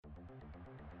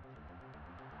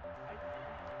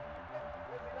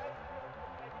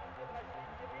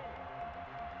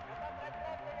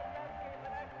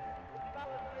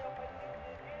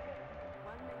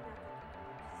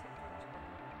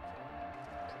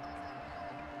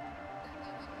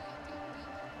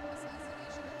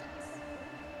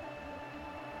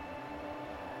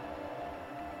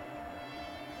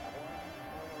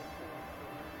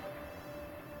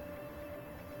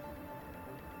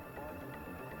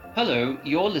Hello,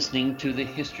 you're listening to The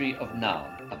History of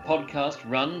Now, a podcast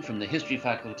run from the History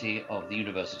Faculty of the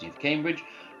University of Cambridge,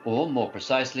 or more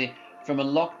precisely, from a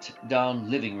locked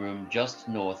down living room just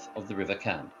north of the River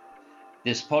Cam.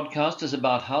 This podcast is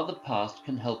about how the past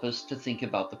can help us to think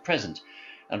about the present.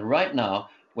 And right now,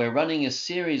 we're running a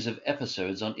series of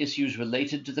episodes on issues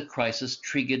related to the crisis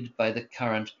triggered by the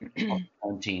current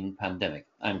COVID-19 pandemic.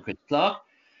 I'm Chris Clark,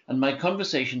 and my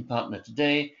conversation partner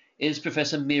today is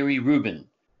Professor Miri Rubin,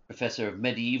 Professor of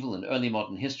Medieval and Early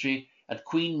Modern History at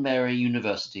Queen Mary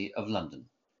University of London.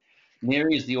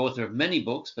 Miri is the author of many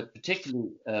books, but particularly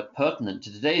pertinent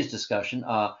to today's discussion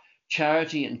are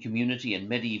Charity and Community in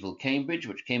Medieval Cambridge,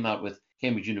 which came out with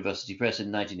Cambridge University Press in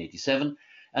 1987,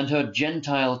 and her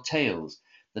Gentile Tales,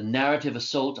 the narrative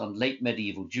assault on late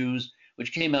medieval Jews,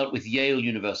 which came out with Yale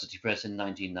University Press in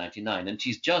 1999. And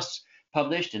she's just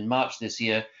published in March this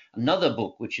year another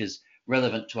book which is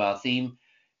relevant to our theme,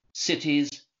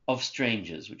 Cities of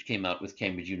Strangers, which came out with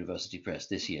Cambridge University Press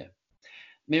this year.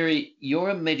 Miri,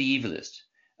 you're a medievalist.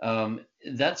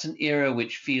 That's an era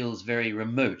which feels very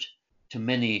remote to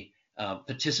many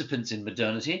participants in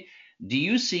modernity. Do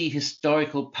you see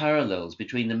historical parallels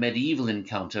between the medieval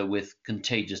encounter with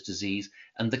contagious disease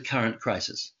and the current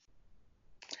crisis?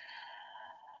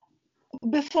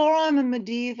 Before I'm a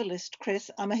medievalist, Chris,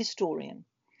 I'm a historian.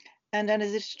 And as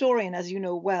a historian, as you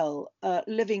know well,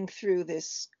 living through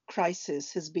this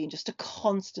crisis has been just a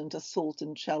constant assault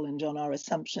and challenge on our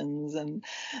assumptions and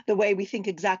the way we think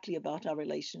exactly about our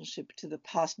relationship to the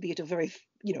past, be it a very,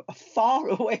 a far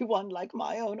away one like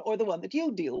my own, or the one that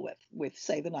you deal with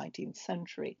say, the 19th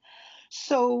century.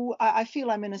 So I feel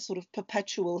I'm in a sort of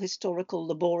perpetual historical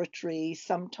laboratory,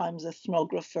 sometimes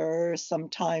ethnographer,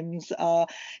 sometimes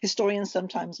historian,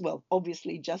 sometimes, well,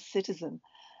 obviously just citizen.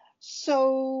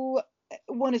 So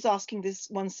one is asking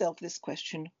oneself this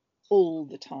question all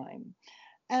the time.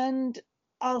 And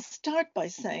I'll start by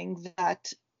saying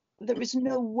that there is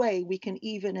no way we can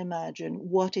even imagine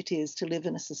what it is to live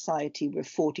in a society where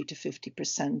 40 to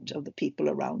 50% of the people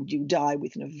around you die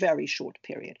within a very short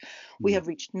period. We have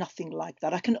reached nothing like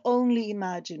that. I can only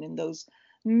imagine in those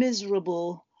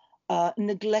miserable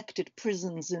neglected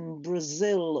prisons in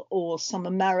Brazil, or some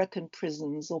American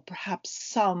prisons, or perhaps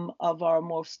some of our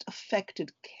most affected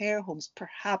care homes,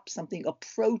 perhaps something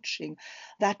approaching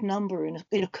that number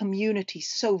in a community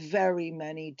so very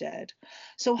many dead.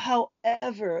 So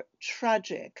however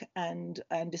tragic and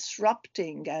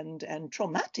disrupting and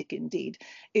traumatic indeed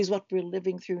is what we're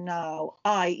living through now,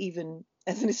 I, even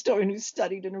as an historian who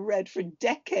studied and read for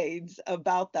decades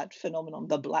about that phenomenon,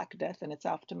 the Black Death and its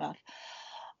aftermath,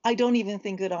 I don't even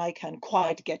think that I can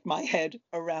quite get my head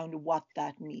around what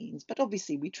that means. But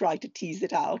obviously, we try to tease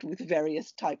it out with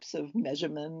various types of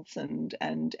measurements and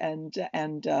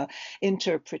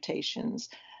interpretations.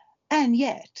 And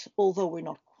yet, although we're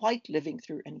not quite living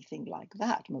through anything like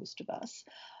that, most of us,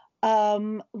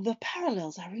 the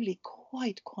parallels are really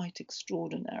quite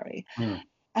extraordinary.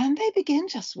 And they begin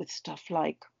just with stuff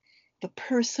like the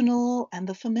personal and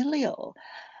the familial,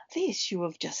 the issue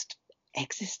of just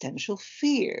existential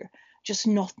fear, just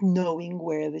not knowing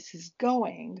where this is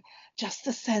going, just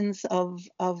the sense of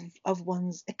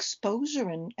one's exposure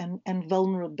and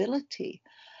vulnerability.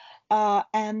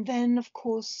 And then, of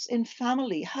course, in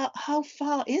family, how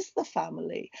far is the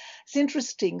family? It's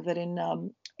interesting that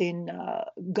in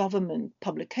government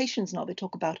publications now they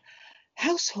talk about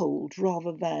household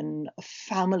rather than a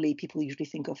family. People usually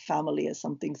think of family as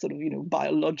something sort of,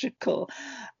 biological,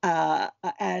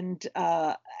 and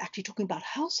actually talking about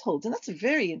households. And that's a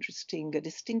very interesting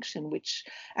distinction, which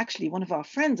actually one of our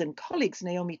friends and colleagues,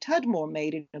 Naomi Tadmore,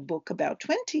 made in a book about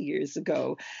 20 years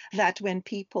ago, that when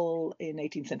people in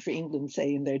 18th century England,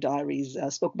 say in their diaries,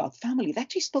 spoke about family, they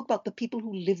actually spoke about the people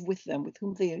who live with them, with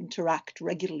whom they interact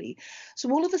regularly. So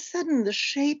all of a sudden, the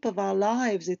shape of our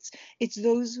lives, it's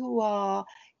those who are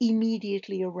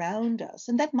immediately around us.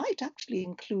 And that might actually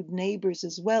include neighbors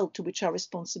as well, to which our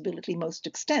responsibility most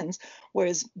extends,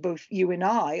 whereas both you and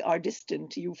I are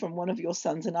distant, you from one of your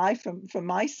sons and I from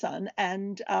my son.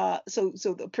 And so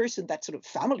the person that sort of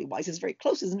family-wise is very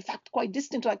close is in fact quite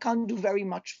distant. I can't do very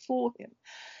much for him.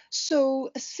 So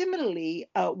similarly,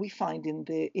 we find in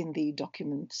the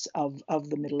documents of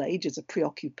the Middle Ages a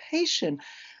preoccupation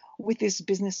with this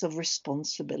business of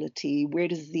responsibility. Where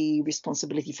does the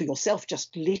responsibility for yourself,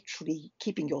 just literally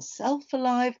keeping yourself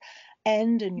alive,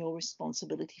 end, and your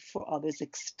responsibility for others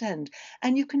extend?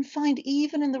 And you can find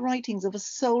even in the writings of a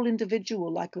sole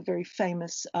individual, like a very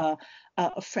famous a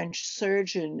French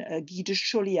surgeon, Guy de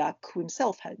Chauliac, who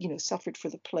himself had, suffered for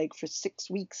the plague for 6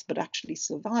 weeks, but actually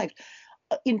survived.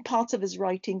 in parts of his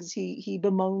writings, he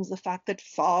bemoans the fact that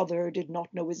father did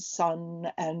not know his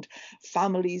son and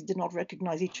families did not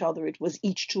recognize each other. It was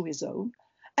each to his own.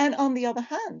 And on the other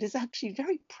hand, is actually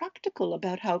very practical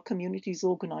about how communities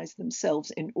organize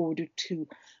themselves in order to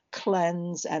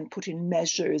cleanse and put in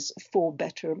measures for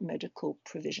better medical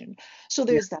provision. So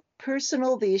there's that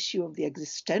personal, the issue of the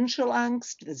existential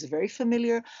angst that's very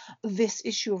familiar, this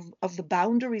issue of the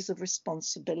boundaries of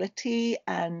responsibility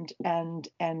and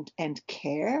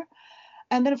care.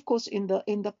 And then, of course, in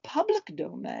the public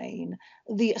domain,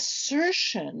 the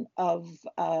assertion of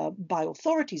by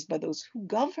authorities, by those who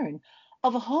govern,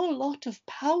 of a whole lot of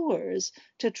powers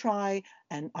to try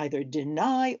and either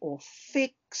deny or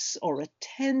fix or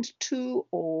attend to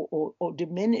or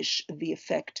diminish the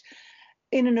effect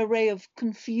in an array of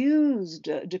confused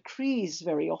decrees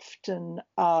very often,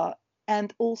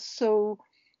 and also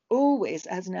always,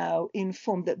 as now,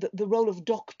 informed that the role of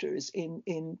doctors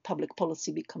in public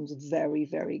policy becomes very,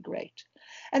 very great.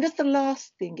 And just the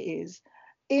last thing is,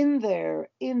 in their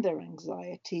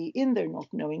anxiety, in their not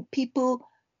knowing, people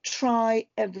try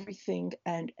everything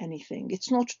and anything.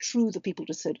 It's not true that people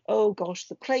just said, oh gosh,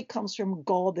 the plague comes from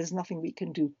God, there's nothing we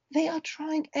can do. They are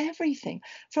trying everything,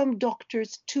 from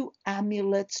doctors to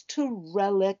amulets to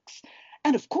relics.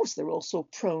 And of course, they're also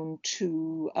prone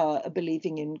to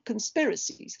believing in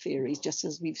conspiracy theories, just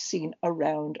as we've seen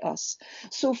around us.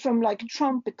 So from like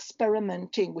Trump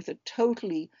experimenting with a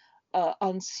totally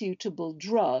unsuitable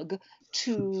drug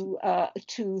to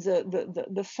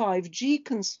the 5G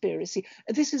conspiracy.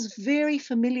 This is very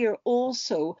familiar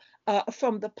also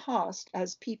from the past,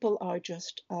 as people are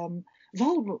just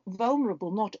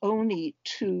vulnerable not only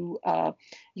to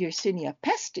Yersinia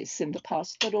pestis in the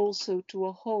past, but also to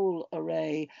a whole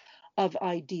array of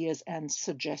ideas and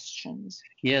suggestions.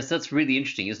 Yes, that's really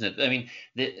interesting, isn't it? I mean,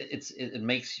 it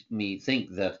makes me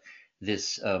think that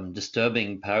this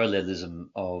disturbing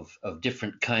parallelism of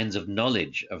different kinds of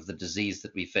knowledge of the disease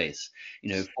that we face,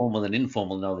 formal and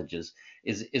informal knowledges,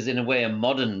 is in a way a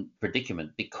modern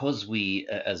predicament, because we,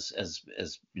 as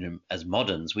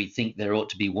moderns, we think there ought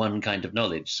to be one kind of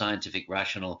knowledge, scientific,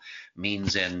 rational,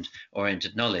 means end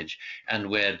oriented knowledge, and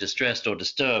we're distressed or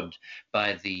disturbed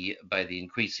by the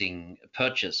increasing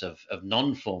purchase of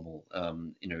non-formal,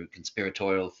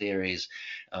 conspiratorial theories,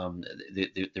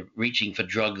 the reaching for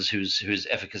drugs whose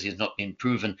efficacy has not been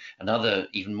proven, and other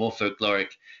even more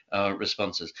folkloric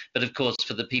responses. But of course,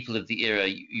 for the people of the era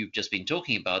you've just been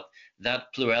talking about,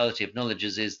 that plurality of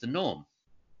knowledges is the norm.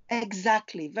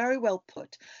 Exactly, very well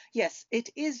put. Yes, it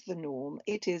is the norm.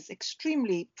 It is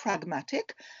extremely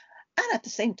pragmatic. And at the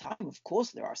same time, of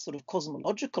course, there are sort of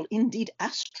cosmological, indeed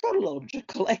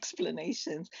astrological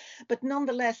explanations. But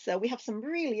nonetheless, we have some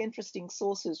really interesting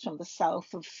sources from the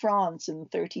south of France in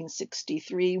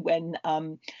 1363, when,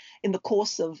 in the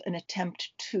course of an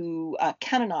attempt to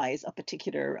canonize a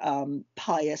particular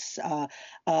pious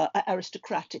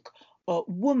aristocratic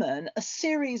woman, a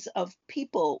series of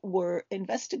people were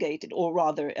investigated, or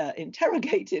rather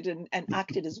interrogated and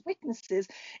acted as witnesses,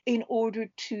 in order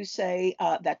to say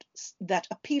that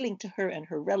appealing to her and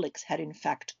her relics had in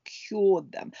fact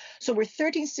cured them. So we're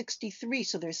 1363,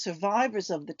 so they're survivors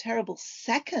of the terrible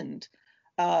second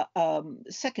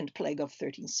plague of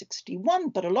 1361,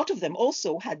 but a lot of them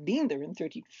also had been there in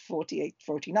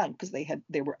 1348-49 because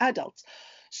they were adults.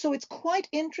 So it's quite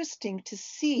interesting to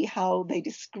see how they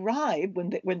describe,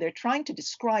 when they're trying to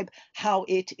describe how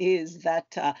it is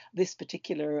that this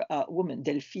particular woman,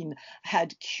 Delphine,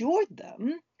 had cured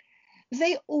them.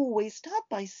 They always start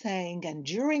by saying, and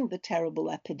during the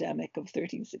terrible epidemic of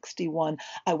 1361,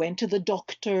 I went to the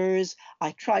doctors,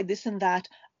 I tried this and that,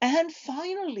 and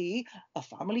finally, a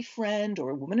family friend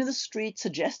or a woman in the street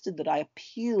suggested that I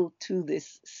appeal to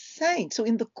this saint. So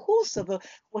in the course of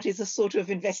what is a sort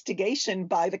of investigation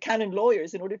by the canon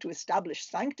lawyers in order to establish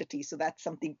sanctity, so that's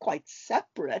something quite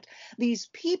separate, these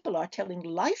people are telling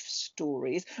life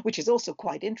stories, which is also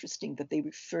quite interesting that they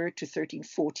refer to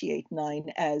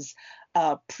 1348-9 as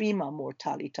prima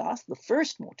mortalitas, the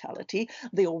first mortality.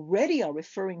 They already are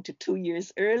referring to 2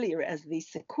 years earlier as the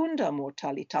secunda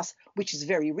mortalitas, which is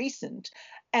very recent,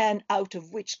 and out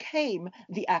of which came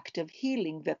the act of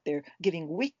healing that they're giving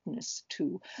witness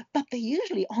to. But they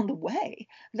usually, on the way,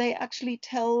 they actually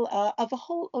tell of a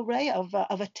whole array of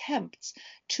attempts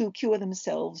to cure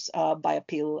themselves by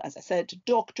appeal, as I said, to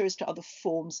doctors, to other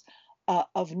forms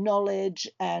of knowledge,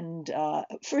 and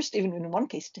first, even in one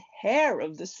case, to hair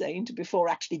of the saint before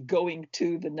actually going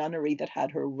to the nunnery that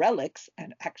had her relics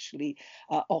and actually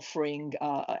offering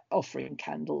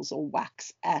candles or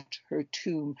wax at her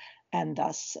tomb, and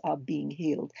thus being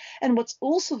healed. And what's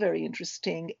also very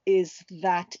interesting is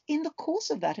that in the course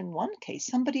of that, in one case,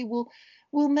 somebody will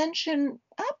will mention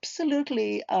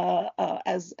absolutely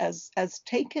as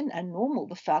taken and normal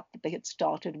the fact that they had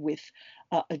started with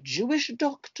a Jewish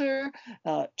doctor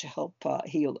to help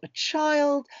heal a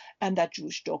child, and that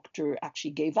Jewish doctor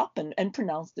actually gave up and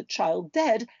pronounced the child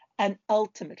dead, and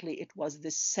ultimately it was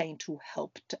this saint who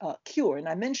helped cure. And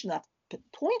I mention that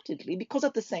pointedly because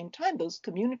at the same time those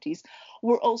communities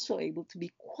were also able to be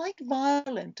quite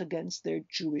violent against their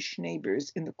Jewish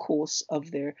neighbors in the course of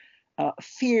their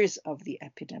fears of the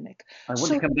epidemic. I want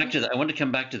to So come back to that. I want to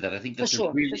come back to that. I think for that's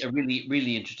sure, for a sure.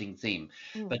 really interesting theme.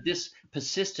 Mm, But this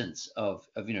persistence of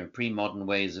pre-modern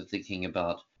ways of thinking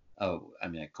about, oh, I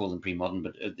mean, I call them pre-modern,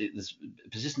 but this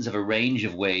persistence of a range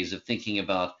of ways of thinking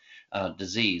about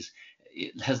disease,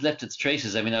 it has left its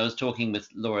traces. I mean, I was talking with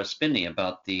Laura Spinney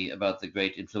about the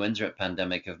great influenza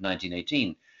epidemic of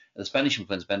 1918, the Spanish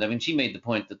influenza pandemic. And she made the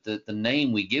point that the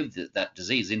name we give that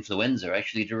disease, influenza,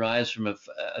 actually derives from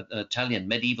an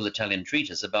medieval Italian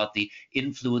treatise about the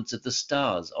influence of the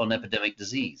stars on mm, epidemic mm,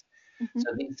 disease. mhm.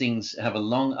 So these things have a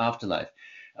long afterlife.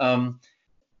 Um,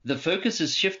 the focus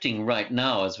is shifting right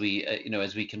now as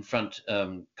we confront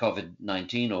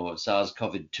COVID-19 or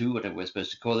SARS-CoV-2, whatever we're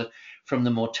supposed to call it, from the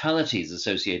mortalities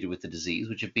associated with the disease,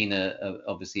 which have been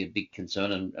obviously a big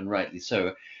concern and rightly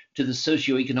so, to the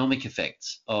socioeconomic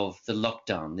effects of the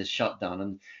lockdown, this shutdown.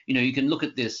 And you can look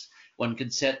at this. One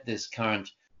could set this current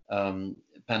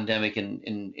pandemic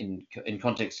in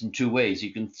context in two ways.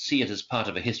 You can see it as part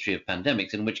of a history of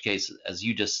pandemics, in which case, as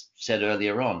you just said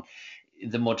earlier on,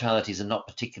 the mortalities are not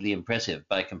particularly impressive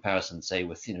by comparison, say,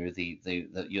 with the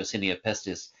Yersinia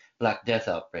pestis Black Death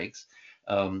outbreaks,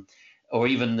 um, or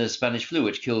even the Spanish flu,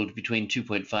 which killed between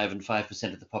 2.5 and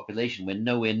 5% of the population. We're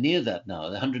nowhere near that now.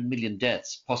 100 million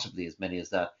deaths, possibly as many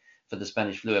as that, for the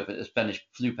Spanish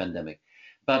flu pandemic.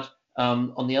 But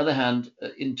on the other hand,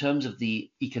 in terms of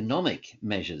the economic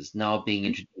measures now being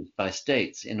introduced by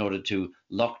states in order to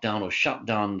lock down or shut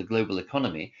down the global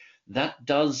economy, that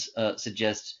does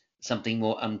suggest something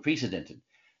more unprecedented.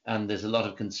 And there's a lot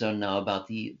of concern now about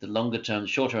the longer term,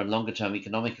 shorter and longer term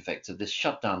economic effects of this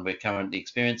shutdown we're currently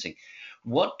experiencing.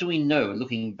 What do we know,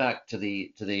 looking back to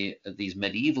these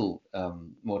medieval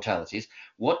mortalities?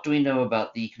 What do we know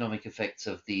about the economic effects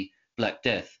of the Black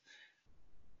Death?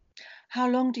 How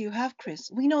long do you have,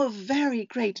 Chris? We know a very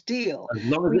great deal. As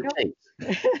long as We it know takes.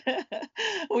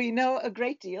 we know a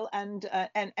great deal, and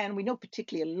we know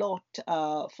particularly a lot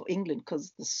for England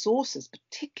because the sources,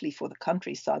 particularly for the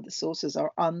countryside, the sources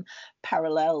are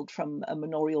unparalleled from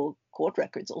manorial court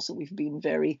records. Also, we've been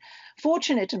very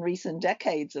fortunate in recent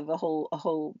decades of a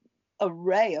whole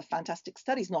array of fantastic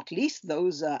studies, not least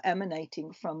those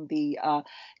emanating from the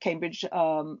Cambridge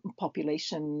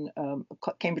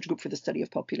Cambridge Group for the Study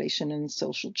of Population and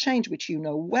Social Change, which you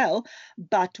know well,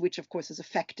 but which of course has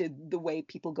affected the way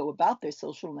people go about their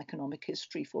social and economic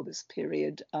history for this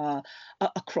period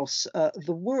across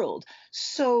the world.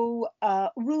 So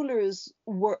rulers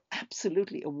were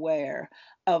absolutely aware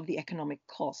of the economic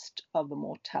cost of the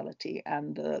mortality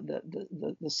and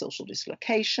the social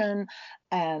dislocation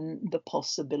and the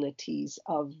possibilities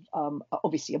of,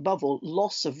 obviously, above all,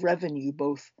 loss of revenue,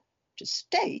 both to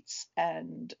states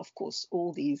and, of course,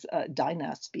 all these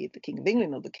dynasts, be it the King of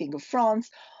England or the King of France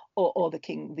or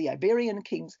the Iberian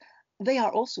kings. They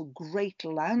are also great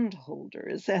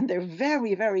landholders, and they're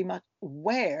very, very much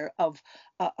aware of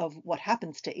what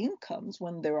happens to incomes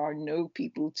when there are no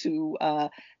people to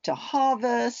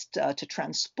harvest, to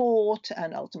transport,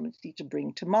 and ultimately to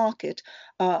bring to market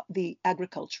the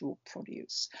agricultural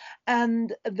produce.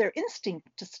 And their instinct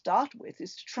to start with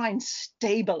is to try and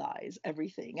stabilize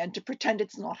everything and to pretend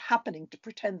it's not happening, to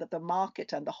pretend that the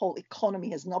market and the whole economy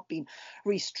has not been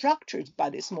restructured by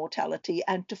this mortality,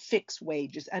 and to fix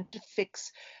wages and to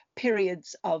fix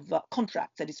periods of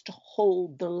contracts, that is, to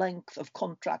hold the length of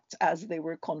contracts as they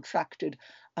were contracted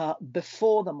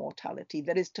before the mortality,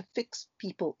 that is, to fix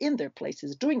people in their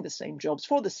places doing the same jobs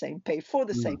for the same pay for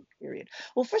the Mm. same period.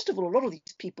 Well, first of all, a lot of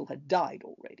these people had died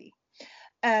already.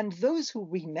 And those who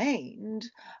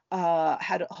remained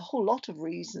had a whole lot of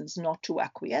reasons not to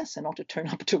acquiesce and not to turn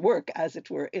up to work, as it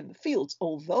were, in the fields,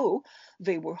 although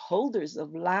they were holders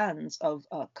of lands, of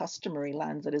customary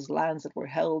lands, that is, lands that were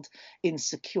held in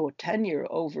secure tenure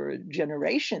over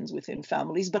generations within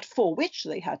families, but for which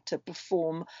they had to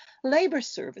perform labor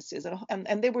services.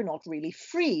 And they were not really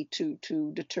free to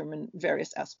determine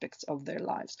various aspects of their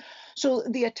lives. So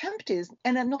the attempt is,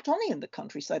 and not only in the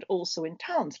countryside, also in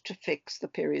towns, to fix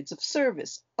the periods of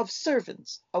service, of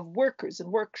servants, of workers in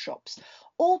workshops,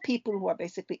 all people who are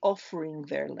basically offering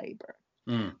their labor.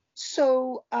 Mm.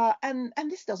 So, and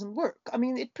this doesn't work. I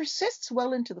mean, it persists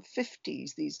well into the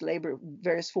 50s, these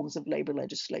various forms of labor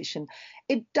legislation.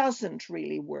 It doesn't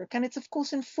really work. And it's, of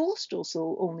course, enforced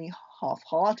also only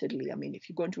half-heartedly. I mean, if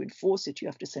you're going to enforce it, you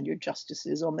have to send your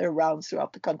justices on their rounds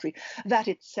throughout the country. That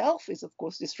itself is, of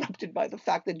course, disrupted by the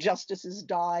fact that justices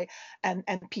die and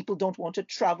people don't want to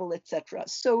travel, etc.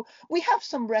 So we have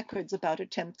some records about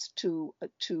attempts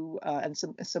and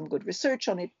some good research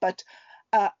on it, but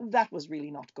that was really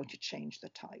not going to change the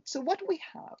tide. So what we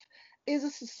have is a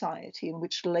society in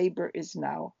which labor is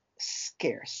now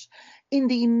scarce. In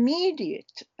the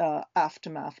immediate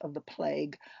aftermath of the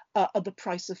plague, the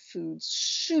price of foods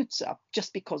shoots up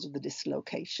just because of the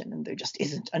dislocation, and there just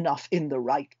isn't enough in the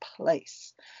right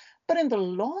place. But in the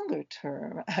longer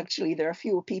term, actually, there are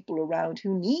fewer people around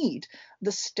who need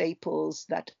the staples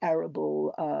that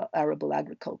arable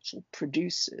agriculture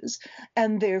produces.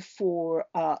 And therefore,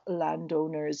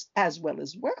 landowners as well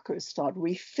as workers start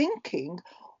rethinking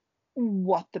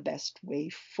what the best way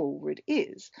forward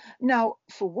is. Now,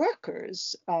 for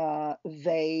workers,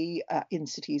 they in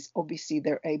cities, obviously,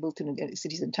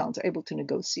 cities and towns are able to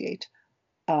negotiate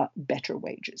better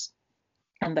wages.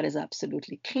 And that is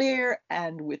absolutely clear.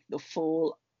 And with the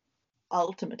fall,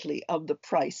 ultimately, of the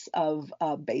price of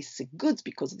basic goods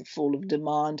because of the fall of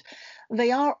demand, they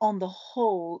are on the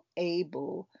whole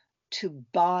able to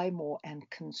buy more and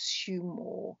consume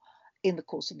more in the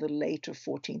course of the later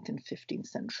 14th and 15th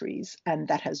centuries. And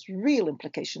that has real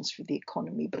implications for the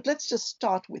economy. But let's just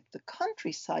start with the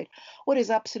countryside. What is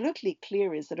absolutely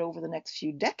clear is that over the next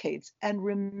few decades, and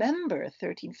remember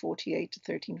 1348 to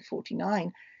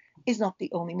 1349, is not the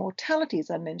only mortality.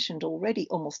 As I mentioned already,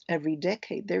 almost every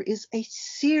decade there is a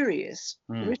serious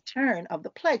return of the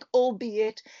plague,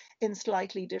 albeit in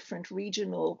slightly different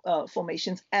regional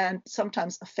formations and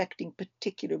sometimes affecting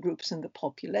particular groups in the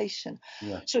population.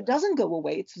 Yeah. So it doesn't go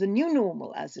away. It's the new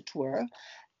normal, as it were.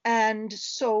 And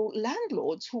so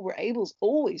landlords who were able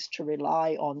always to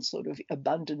rely on sort of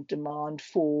abundant demand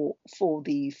for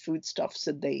the foodstuffs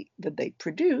that they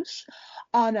produce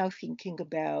are now thinking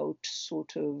about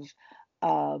sort of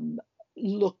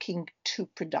looking to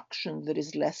production that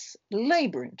is less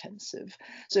labor intensive.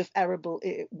 So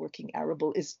if working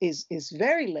arable is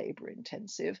very labor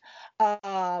intensive,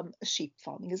 sheep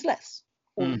farming is less,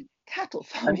 or cattle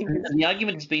farming is. And the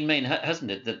argument has been made, hasn't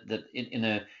it, that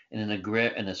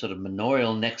in a sort of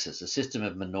manorial nexus, a system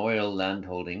of manorial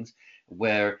landholdings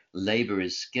where labor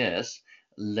is scarce,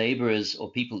 laborers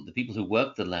or the people who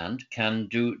work the land can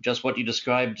do just what you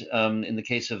described in the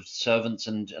case of servants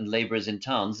and laborers in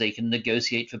towns. They can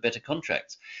negotiate for better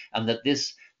contracts, and that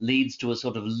this leads to a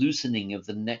sort of loosening of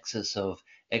the nexus of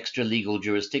extra legal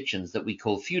jurisdictions that we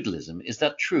call feudalism. Is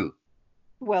that true?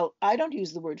 Well, I don't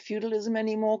use the word feudalism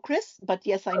anymore, Chris, but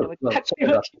yes, I know Well, exactly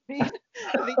what you mean.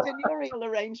 The tenurial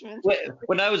arrangements.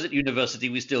 when I was at university,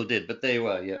 we still did, but they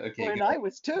were, yeah, okay. When I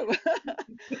was too.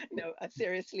 No,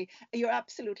 seriously, you're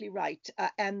absolutely right.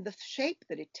 And the shape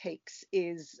that it takes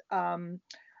is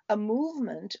a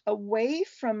movement away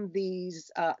from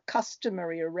these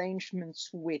customary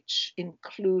arrangements, which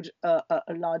include a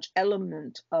large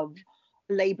element of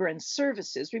labor and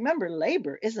services. Remember,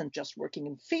 labor isn't just working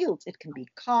in fields. It can be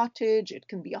cartage, it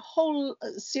can be a whole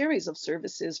series of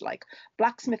services like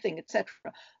blacksmithing, etc.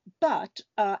 But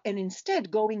and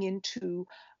instead going into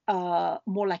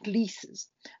more like leases,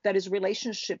 that is,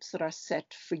 relationships that are set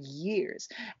for years.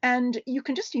 And you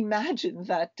can just imagine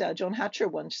that John Hatcher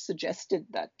once suggested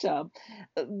that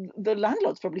the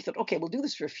landlords probably thought, okay, we'll do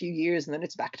this for a few years and then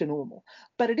it's back to normal.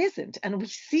 But it isn't. And we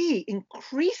see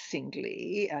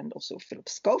increasingly, and also Philip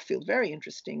Schofield, very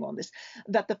interesting on this,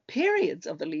 that the periods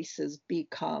of the leases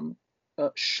become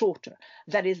shorter.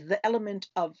 That is, the element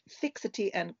of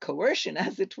fixity and coercion,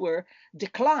 as it were,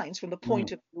 declines from the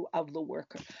point of view of the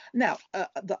worker. Now,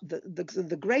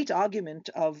 the great argument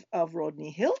of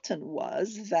Rodney Hilton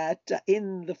was that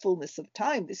in the fullness of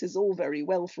time, this is all very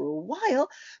well for a while,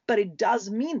 but it does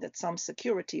mean that some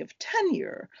security of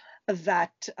tenure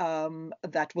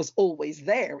that was always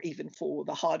there, even for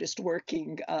the hardest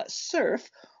working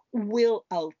serf, will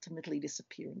ultimately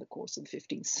disappear in the course of the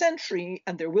 15th century,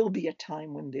 and there will be a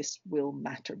time when this will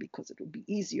matter because it will be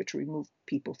easier to remove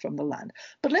people from the land.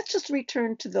 But let's just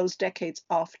return to those decades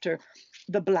after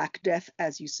the Black Death,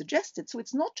 as you suggested. So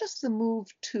it's not just the move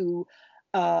to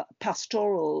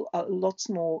pastoral, lots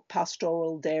more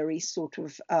pastoral dairy sort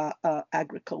of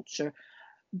agriculture,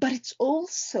 but it's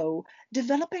also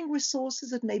developing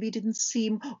resources that maybe didn't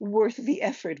seem worth the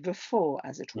effort before,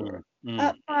 as it were.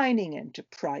 Mining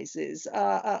enterprises,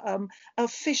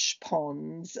 fish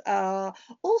ponds,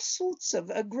 all sorts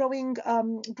of growing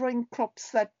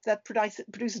crops that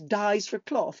produce dyes for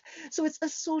cloth. So it's a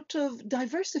sort of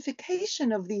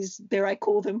diversification of these, dare I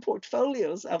call them,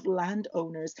 portfolios of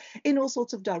landowners in all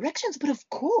sorts of directions, but of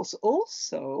course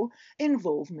also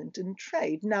involvement in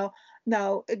trade. Now,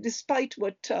 despite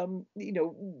what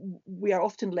we are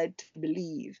often led to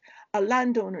believe,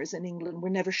 landowners in England were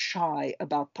never shy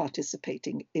about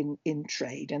participating in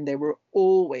trade, and they were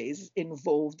always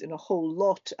involved in a whole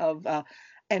lot of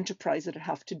enterprise that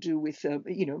have to do with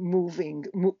moving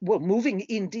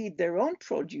indeed their own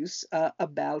produce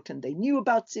about, and they knew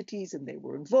about cities and they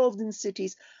were involved in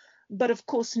cities. But of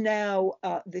course now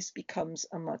this becomes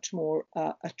a much more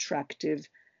attractive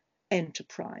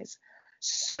enterprise.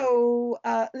 So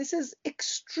this is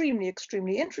extremely,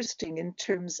 extremely interesting in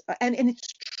terms, and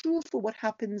it's true for what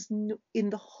happens in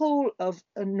the whole of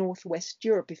Northwest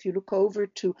Europe. If you look over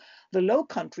to the Low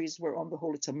Countries, where on the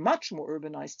whole it's a much more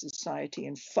urbanized society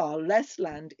and far less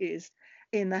land is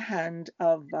in the hand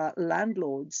of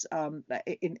landlords,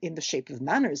 in the shape of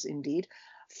manors, indeed,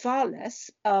 far less.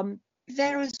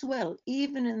 There as well,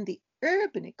 even in the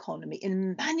urban economy,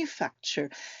 in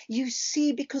manufacture, you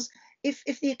see, because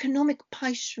if the economic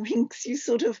pie shrinks, you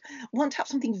sort of want to have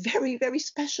something very, very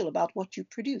special about what you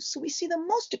produce. So we see the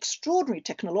most extraordinary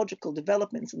technological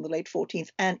developments in the late 14th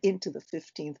and into the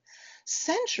 15th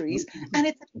centuries, and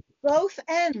it's at both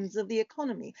ends of the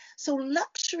economy. So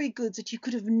luxury goods that you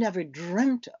could have never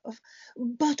dreamt of,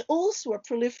 but also a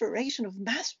proliferation of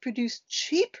mass-produced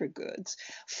cheaper goods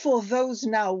for those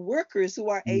now workers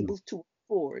who are able to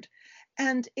afford.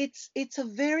 And it's a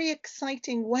very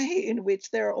exciting way in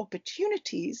which there are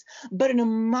opportunities, but in a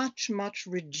much, much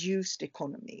reduced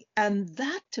economy. And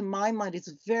that, to my mind,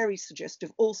 is very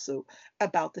suggestive also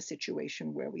about the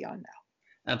situation where we are now.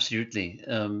 Absolutely,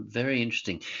 very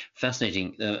interesting,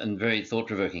 fascinating, and very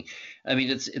thought-provoking. I mean,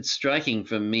 it's striking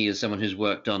for me as someone who's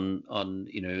worked on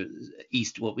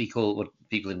east, what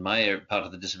people in my part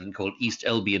of the discipline call East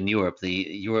Elbian Europe, the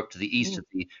Europe to the east of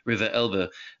the River Elbe,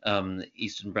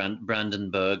 eastern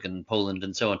Brandenburg and Poland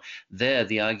and so on. There,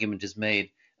 the argument is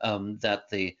made that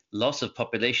the loss of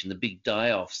population, the big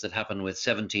die-offs that happen with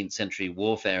 17th century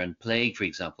warfare and plague, for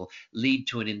example, lead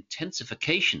to an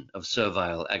intensification of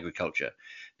servile agriculture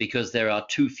because there are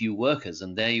too few workers.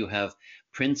 And there you have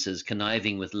princes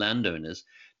conniving with landowners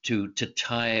to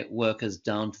tie workers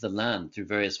down to the land through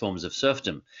various forms of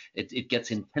serfdom. It gets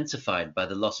intensified by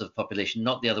the loss of population,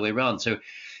 not the other way around. So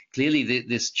clearly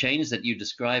this change that you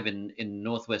describe in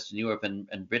Northwestern Europe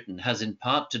and Britain has in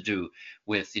part to do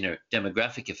with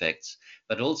demographic effects,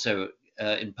 but also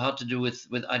in part to do with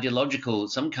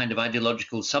some kind of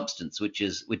ideological substance which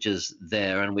is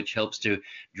there and which helps to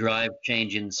drive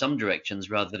change in some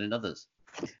directions rather than in others.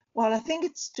 Well, I think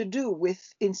it's to do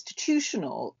with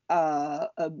institutional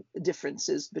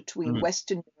differences between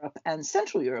Western Europe and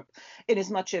Central Europe, in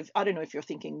as much as, I don't know if you're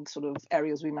thinking sort of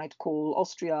areas we might call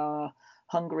Austria,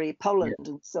 Hungary, Poland,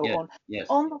 and so on. Yes.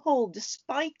 On the whole,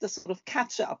 despite the sort of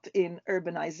catch up in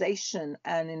urbanization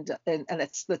and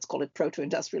let's call it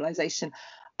proto-industrialization,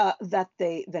 that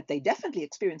they definitely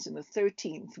experienced in the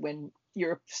 13th, when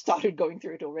Europe started going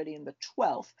through it already in the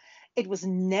 12th, it was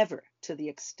never to the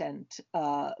extent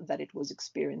that it was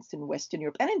experienced in Western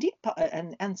Europe, and indeed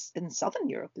and in Southern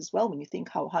Europe as well. When you think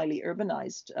how highly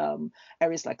urbanized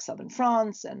areas like southern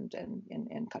France and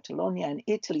Catalonia and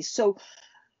Italy.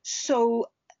 So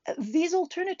these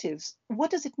alternatives,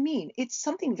 what does it mean? It's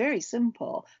something very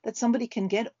simple, that somebody can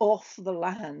get off the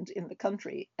land in the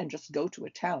country and just go to a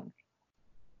town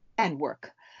and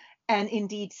work. And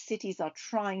indeed, cities are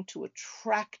trying to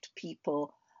attract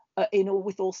people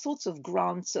with all sorts of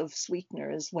grants of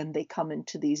sweeteners when they come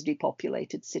into these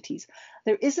depopulated cities.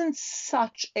 There isn't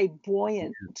such a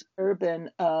buoyant urban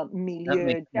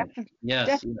milieu,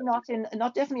 definitely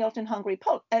not in Hungary,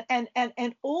 Poland,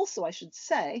 and also I should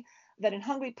say that in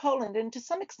Hungary, Poland, and to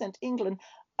some extent England,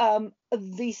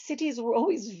 the cities were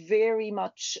always very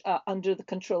much under the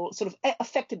control, sort of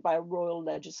affected by royal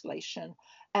legislation,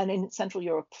 and in Central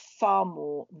Europe far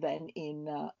more than in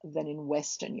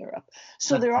Western Europe.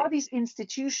 So there are these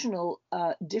institutional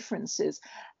differences.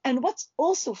 And what's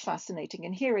also fascinating,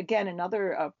 and here again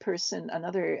another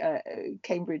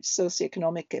Cambridge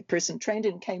socioeconomic person trained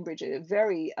in Cambridge, a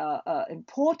very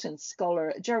important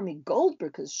scholar, Jeremy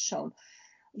Goldberg, has shown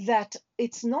that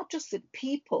it's not just that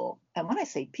people, and when I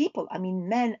say people, I mean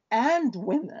men and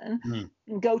women,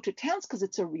 go to towns because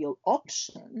it's a real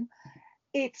option.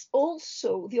 It's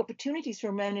also the opportunities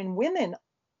for men and women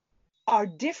are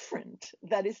different.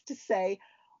 That is to say,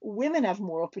 women have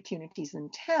more opportunities in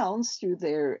towns through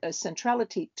their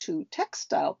centrality to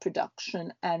textile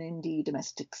production and indeed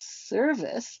domestic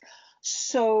service,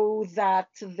 so that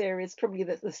there is probably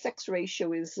the sex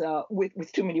ratio is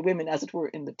with too many women, as it were,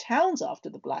 in the towns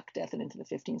after the Black Death and into the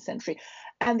 15th century,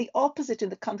 and the opposite in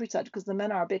the countryside, because the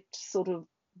men are a bit sort of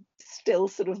still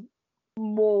sort of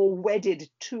more wedded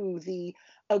to the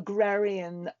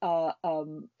agrarian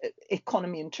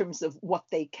economy in terms of what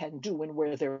they can do and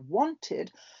where they're wanted.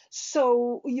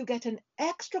 So you get an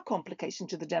extra complication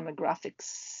to the demographic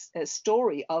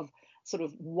story of sort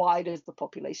of why does the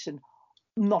population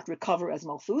not recover as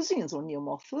Malthusians or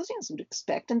neo-Malthusians would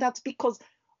expect. And that's because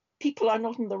people are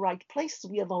not in the right place.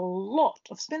 We have a lot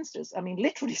of spinsters. I mean,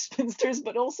 literally spinsters,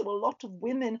 but also a lot of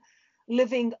women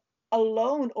living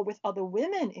alone or with other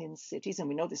women in cities, and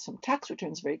we know this from tax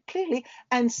returns very clearly,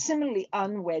 and similarly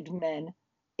unwed men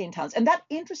in towns. And that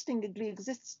interestingly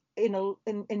exists in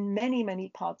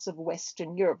many parts of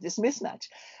Western Europe, this mismatch.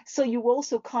 So you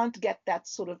also can't get that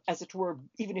sort of, as it were,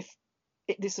 even if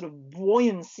this sort of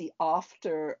buoyancy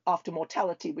after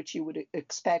mortality, which you would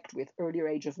expect with earlier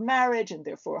age of marriage and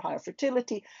therefore higher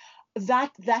fertility,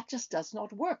 that just does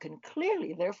not work. And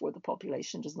clearly, therefore, the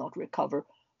population does not recover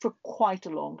for quite a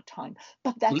long time.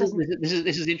 But that doesn't. This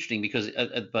is interesting because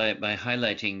by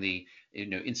highlighting the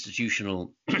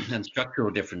institutional and structural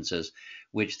differences,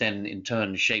 which then in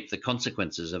turn shape the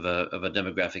consequences of a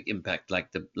demographic impact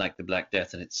like the Black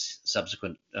Death and its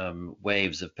subsequent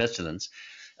waves of pestilence,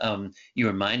 you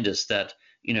remind us that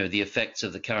the effects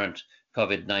of the current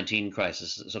COVID-19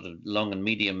 crisis, sort of long and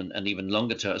medium and even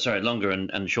longer term, longer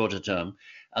and shorter term,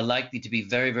 are likely to be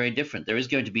very, very different. There is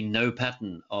going to be no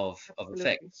pattern of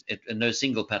effects, no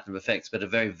single pattern of effects, but a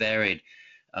very varied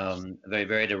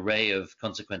array of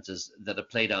consequences that are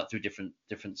played out through different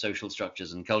social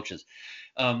structures and cultures.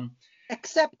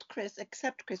 Except Chris,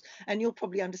 and you'll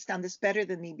probably understand this better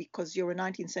than me because you're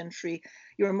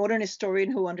a modern historian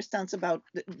who understands about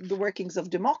the workings of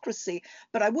democracy.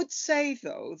 But I would say,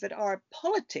 though, that our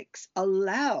politics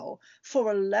allow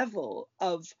for a level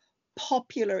of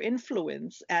popular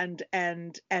influence and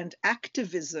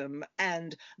activism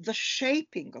and the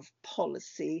shaping of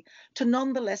policy to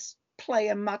nonetheless play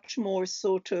a much more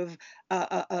sort of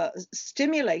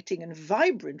stimulating and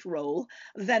vibrant role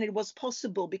than it was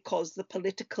possible, because the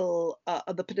political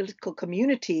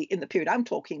community in the period I'm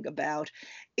talking about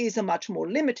is a much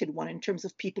more limited one in terms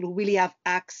of people who really have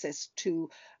access to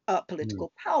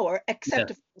political power, except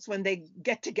of course when they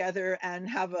get together and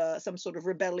have some sort of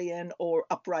rebellion or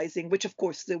uprising, which of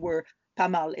course there were pas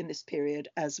mal in this period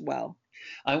as well.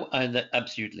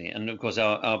 Absolutely, and of course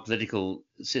our political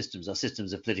systems, our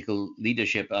systems of political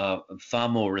leadership, are far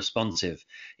more responsive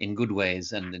in good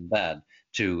ways and in bad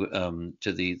to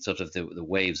the sort of the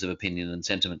waves of opinion and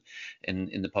sentiment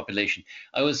in the population.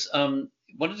 I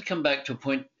wanted to come back to a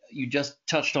point you just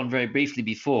touched on very briefly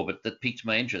before, but that piqued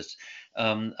my interest,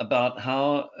 about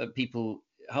how people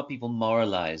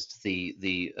moralized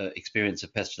the experience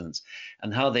of pestilence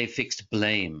and how they fixed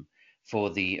blame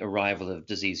for the arrival of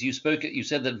disease. You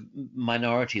said that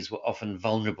minorities were often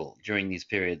vulnerable during these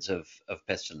periods of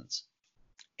pestilence.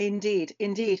 Indeed.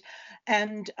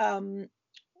 And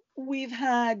we've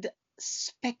had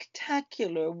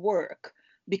spectacular work,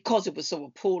 because it was so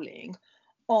appalling,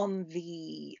 on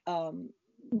the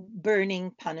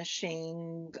burning,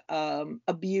 punishing,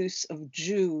 abuse of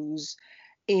Jews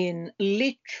in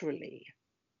literally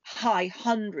high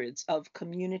hundreds of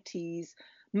communities,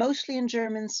 mostly in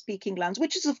German-speaking lands,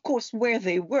 which is of course where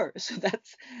they were. So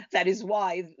that is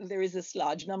why there is this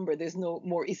large number. There's no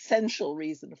more essential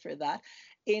reason for that.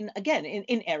 In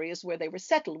areas where they were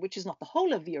settled, which is not the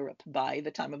whole of Europe by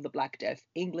the time of the Black Death.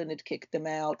 England had kicked them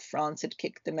out, France had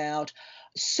kicked them out.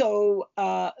 So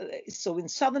in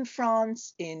southern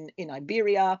France, in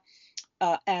Iberia,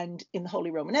 and in the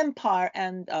Holy Roman Empire,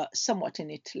 and somewhat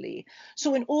in Italy.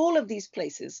 So in all of these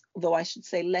places, though I should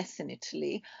say less in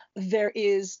Italy, there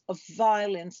is a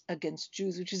violence against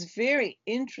Jews, which is very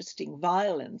interesting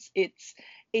violence. It's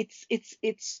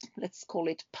let's call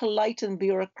it polite and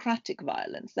bureaucratic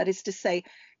violence. That is to say,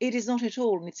 it is not at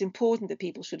all, and it's important that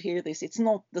people should hear this, it's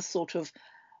not the sort of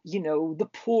the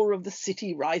poor of the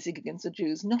city rising against the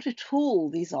Jews. Not at all.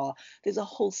 There's a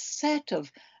whole set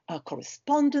of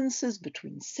correspondences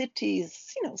between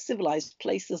cities, civilized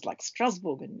places like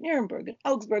Strasbourg and Nuremberg and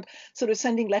Augsburg, sort of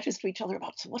sending letters to each other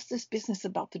about, so what's this business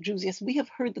about the Jews? Yes, we have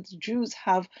heard that the Jews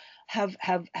have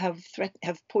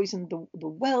poisoned the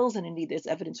wells, and indeed there's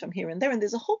evidence from here and there, and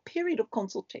there's a whole period of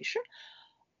consultation.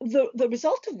 The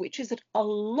result of which is that a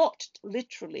lot,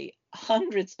 literally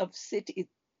hundreds of cities,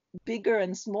 bigger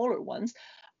and smaller ones,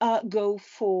 go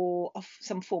for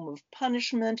some form of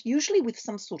punishment, usually with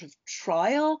some sort of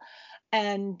trial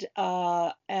and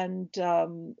the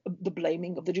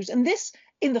blaming of the Jews. And this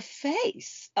in the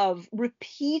face of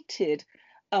repeated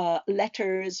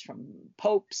letters from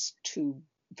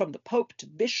the Pope to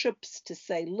bishops to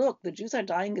say, look, the Jews are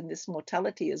dying in this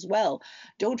mortality as well.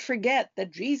 Don't forget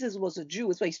that Jesus was a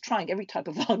Jew. So he's trying every type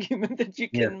of argument that you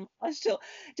can muster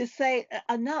to say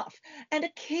enough. And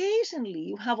occasionally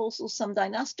you have also some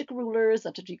dynastic rulers,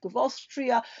 like the Duke of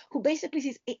Austria, who basically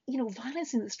says,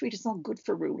 violence in the street is not good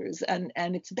for rulers, and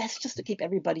it's best just to keep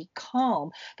everybody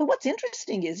calm. But what's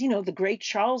interesting is, the great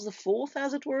Charles IV,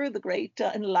 as it were, the great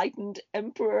enlightened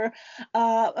emperor,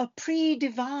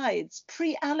 pre-divides,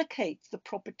 pre-allocates the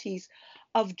properties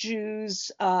of Jews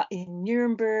in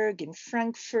Nuremberg, in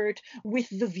Frankfurt, with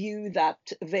the view that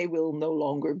they will no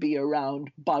longer be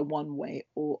around by one way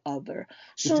or other.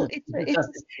 So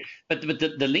but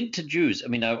the link to Jews. I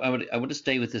mean, I want to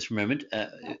stay with this for a moment,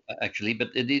 actually.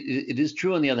 But it is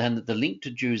true, on the other hand, that the link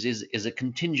to Jews is a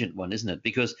contingent one, isn't it?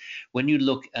 Because when you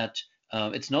look at,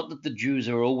 it's not that the Jews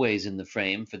are always in the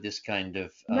frame for this kind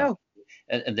of no.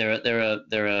 And there's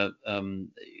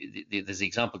the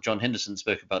example. John Henderson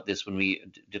spoke about this when we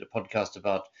did a podcast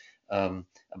about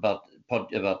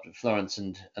Florence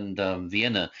and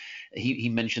Vienna. He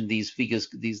mentioned these figures,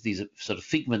 these sort of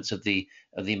figments of the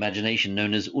imagination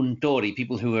known as untori,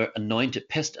 people who were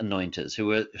pest anointers, who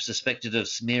were suspected of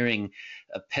smearing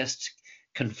a pest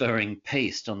conferring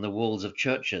paste on the walls of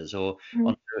churches or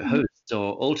on hosts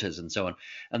or altars and so on.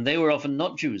 And they were often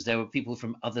not Jews. They were people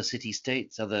from other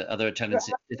city-states, other Italian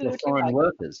cities, foreign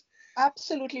workers.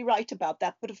 Absolutely right about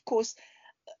that. But of course,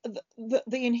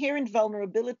 the inherent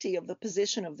vulnerability of the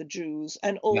position of the Jews,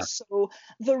 and also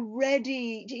the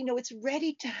ready, it's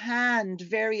ready to hand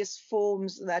various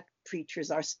forms that preachers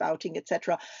are spouting,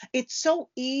 etc. It's so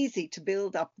easy to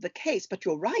build up the case, but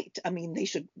you're right. I mean, they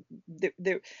should.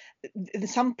 There, in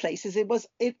some places, it was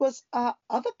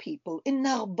other people in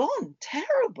Narbonne,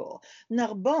 terrible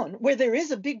Narbonne, where there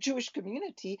is a big Jewish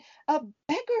community.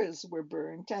 Beggars were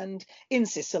burnt, and in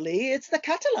Sicily, it's the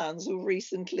Catalans who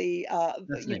recently,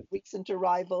 recent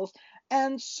arrivals,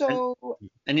 and so.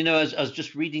 And I was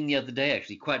just reading the other day,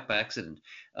 actually, quite by accident,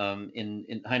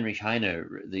 in Heinrich Heine,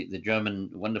 the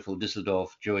German wonderful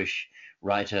Düsseldorf Jewish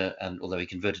writer, and although he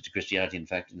converted to Christianity, in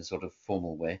fact, in a sort of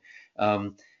formal way,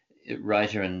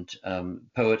 writer and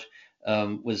poet,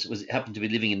 was happened to be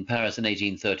living in Paris in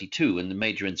 1832 when the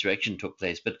major insurrection took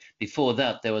place. But before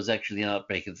that, there was actually an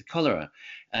outbreak of the cholera,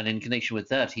 and in connection with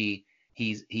that, he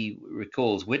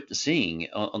recalls seeing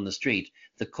on the street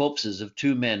the corpses of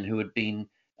two men who had been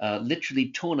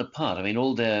literally torn apart. I mean,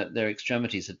 all their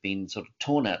extremities had been sort of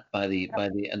torn at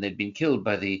and they'd been killed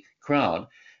by the crowd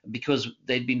because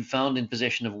they'd been found in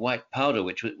possession of white powder,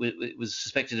 which was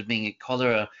suspected of being a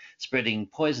cholera-spreading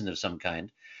poison of some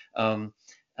kind.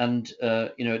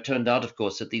 It turned out, of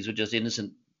course, that these were just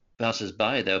innocent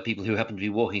passers-by. There were people who happened to be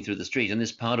walking through the street, and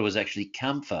this powder was actually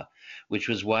camphor, which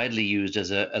was widely used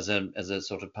as a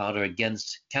sort of powder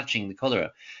against catching the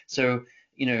cholera. So,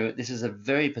 this is a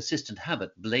very persistent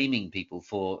habit, blaming people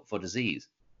for disease.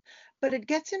 But it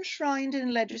gets enshrined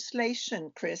in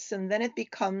legislation, Chris, and then it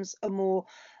becomes a more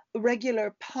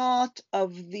regular part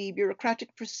of the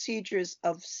bureaucratic procedures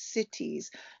of cities.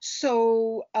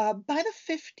 So by the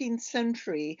 15th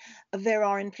century, there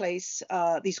are in place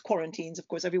these quarantines. Of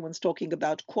course, everyone's talking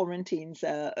about quarantines,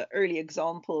 early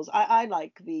examples. I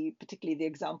like particularly the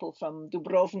example from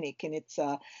Dubrovnik in its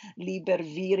Liber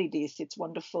Viridis, its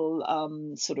wonderful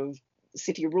sort of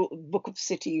book of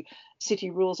city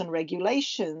rules and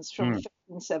regulations from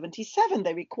 1577.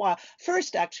 They require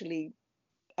first actually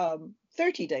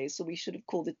 30 days, so we should have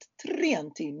called it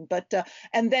Triantin, but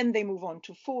and then they move on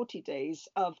to 40 days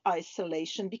of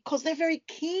isolation because they're very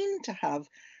keen to have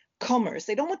commerce.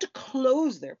 They don't want to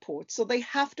close their ports, so they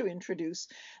have to introduce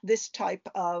this type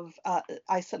of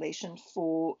isolation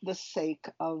for the sake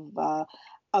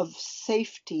of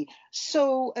safety.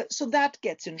 So that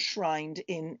gets enshrined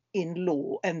in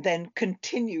law and then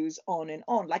continues on and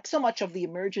on, like so much of the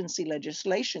emergency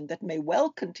legislation that may well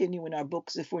continue in our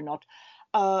books if we're not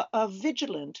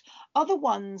vigilant. Other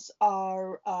ones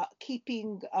are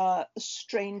keeping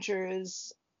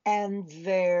strangers and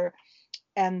their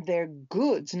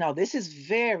goods. Now, this is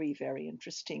very, very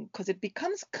interesting because it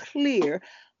becomes clear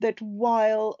that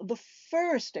while the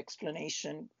first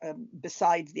explanation,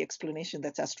 besides the explanation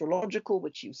that's astrological,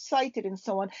 which you cited and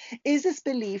so on, is this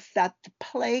belief that the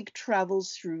plague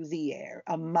travels through the air,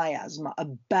 a miasma, a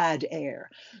bad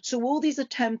air. So all these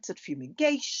attempts at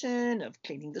fumigation, of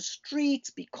cleaning the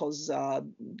streets because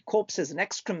corpses and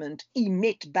excrement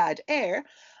emit bad air,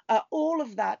 all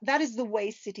of that is the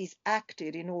way cities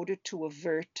acted in order to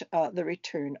avert the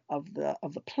return of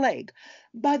the plague.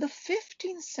 By the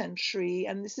 15th century,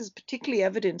 and this is particularly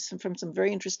evident from some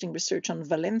very interesting research on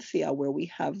Valencia, where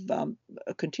we have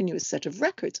a continuous set of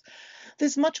records,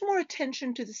 there's much more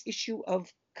attention to this issue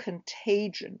of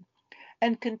contagion.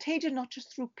 And contagion not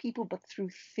just through people, but through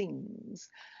things,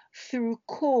 through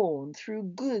corn, through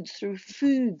goods, through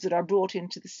foods that are brought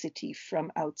into the city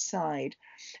from outside.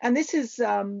 And this is,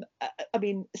 I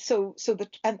mean, so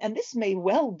that, and this may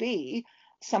well be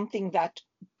something that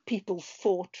people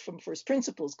thought from first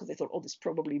principles because they thought, oh, this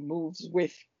probably moves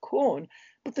with corn.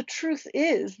 But the truth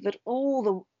is that all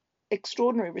the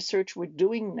extraordinary research we're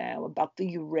doing now about the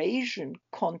Eurasian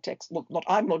context. Well,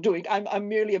 I'm not doing, I'm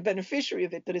merely a beneficiary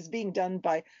of it, but is being done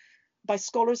by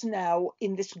scholars now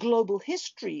in this global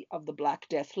history of the Black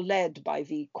Death, led by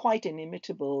the quite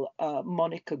inimitable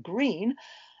Monica Green,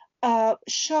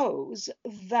 shows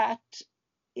that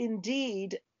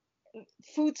indeed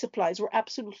food supplies were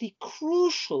absolutely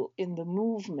crucial in the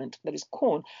movement that is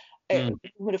corn.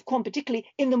 Movement of corn, particularly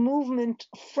in the movement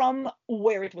from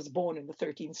where it was born in the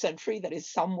 13th century, that is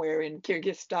somewhere in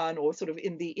Kyrgyzstan or sort of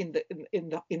in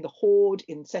the horde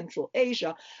in Central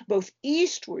Asia, both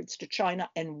eastwards to China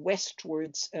and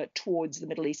westwards towards the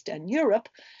Middle East and Europe.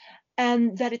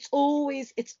 And that it's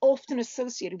often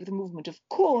associated with the movement of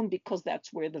corn because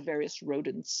that's where the various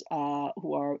rodents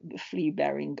who are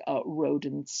flea-bearing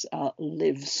rodents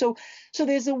live. So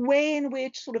there's a way in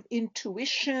which sort of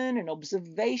intuition and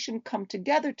observation come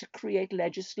together to create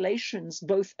legislations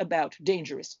both about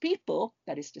dangerous people,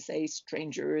 that is to say,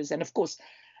 strangers, and of course,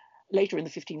 later in the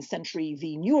 15th century,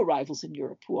 the new arrivals in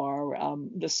Europe who are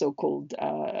the so-called,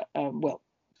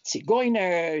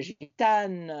 Zigeuners,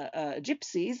 Gitan,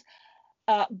 gypsies,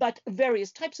 but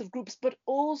various types of groups, but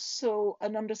also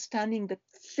an understanding that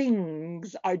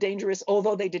things are dangerous,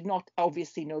 although they did not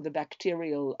obviously know the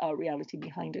bacterial reality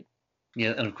behind it.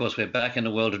 Yeah, and of course we're back in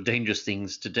a world of dangerous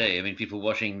things today. I mean, people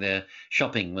washing their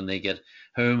shopping when they get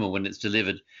home or when it's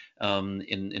delivered.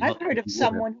 I've heard of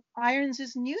someone who irons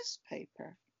his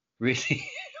newspaper. Really?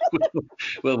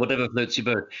 Well, whatever floats your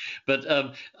boat.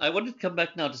 But I wanted to come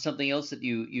back now to something else that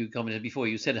you commented before.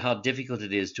 You said how difficult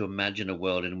it is to imagine a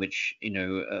world in which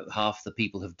half the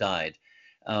people have died.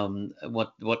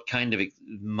 What kind of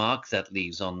mark that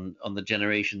leaves on the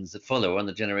generations that follow, on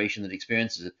the generation that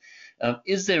experiences it.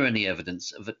 Is there any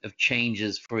evidence of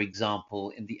changes, for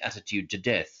example, in the attitude to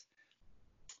death?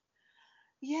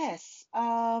 Yes.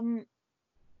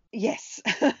 Yes.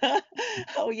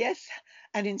 Oh, yes.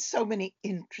 And in so many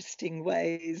interesting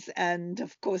ways. And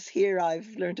of course, here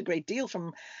I've learned a great deal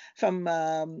from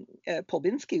Paul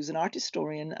Binsky, who's an art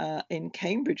historian in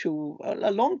Cambridge, who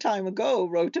a long time ago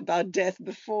wrote about death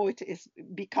before it has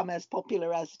become as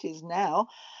popular as it is now,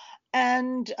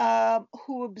 and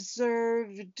who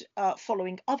observed,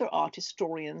 following other art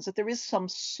historians, that there is some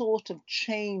sort of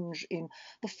change in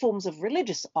the forms of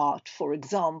religious art, for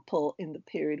example, in the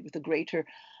period with a greater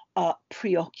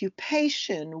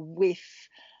preoccupation with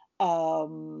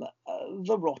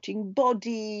the rotting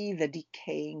body, the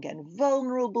decaying and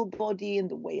vulnerable body, in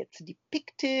the way it's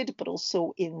depicted, but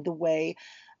also in the way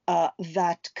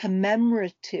that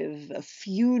commemorative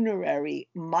funerary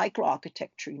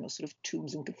microarchitecture, sort of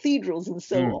tombs and cathedrals and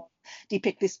so on,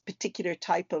 depict this particular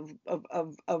type of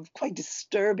quite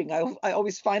disturbing. I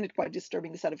always find it quite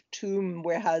disturbing, this sort of tomb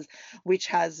which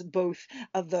has both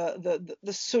the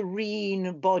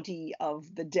serene body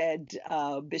of the dead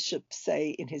bishop,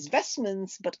 say, in his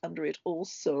vestments, but under it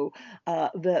also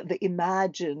the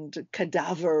imagined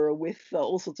cadaver with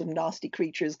all sorts of nasty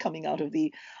creatures coming out of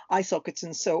the eye sockets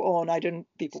and so on.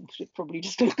 People should probably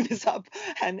just look this up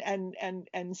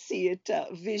and see it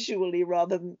visually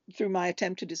rather than through my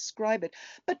attempt to describe it.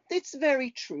 But it's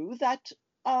very true that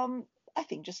I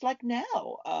think just like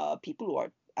now, people who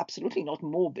are absolutely not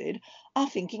morbid are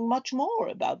thinking much more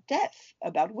about death,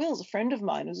 about wills. A friend of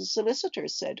mine who's a solicitor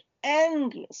said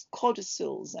endless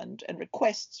codicils and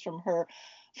requests from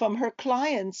her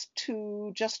clients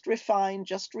to just refine,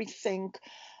 just rethink.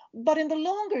 But in the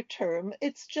longer term,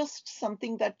 it's just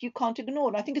something that you can't ignore.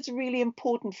 And I think it's really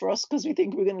important for us, because we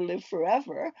think we're going to live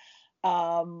forever,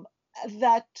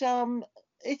 that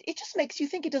it just makes you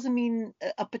think. It doesn't mean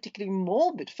a particularly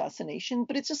morbid fascination,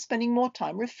 but it's just spending more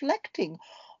time reflecting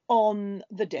on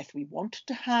the death we want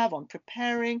to have, on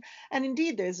preparing. And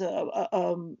indeed, there's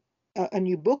a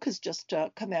new book has just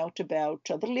come out about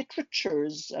the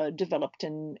literatures developed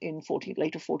in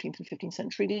later 14th and 15th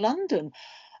century London,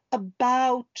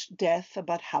 about death,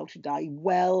 about how to die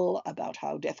well, about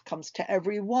how death comes to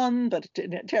everyone, but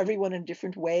to everyone in a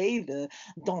different way, the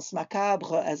danse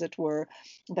macabre, as it were,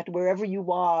 that wherever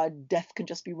you are, death can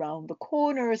just be round the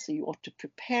corner, so you ought to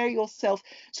prepare yourself.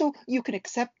 So you can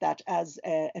accept that as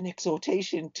an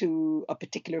exhortation to a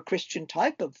particular Christian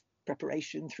type of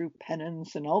preparation through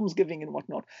penance and almsgiving and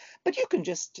whatnot. But you can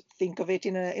just think of it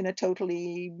in a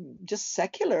totally just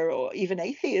secular or even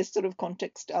atheist sort of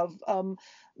context of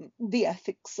the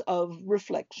ethics of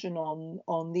reflection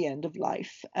on the end of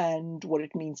life and what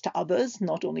it means to others,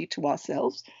 not only to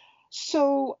ourselves.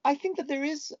 So I think that there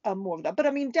is more of that. But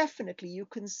I mean, definitely you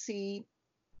can see.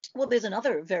 Well, there's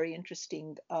another very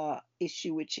interesting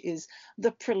issue, which is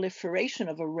the proliferation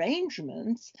of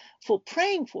arrangements for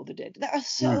praying for the dead. There are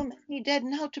so many dead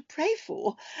now to pray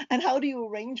for, and how do you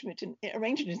arrange it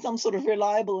in some sort of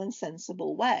reliable and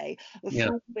sensible way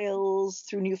through wills,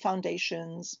 through new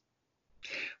foundations?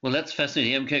 Well, that's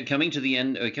fascinating. I'm coming to the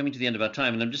end. Coming to the end of our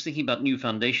time, and I'm just thinking about new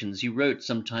foundations. You wrote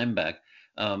some time back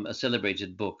a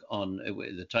celebrated book on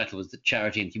the title was "The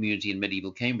Charity and Community in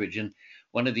Medieval Cambridge," and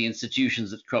one of the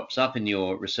institutions that crops up in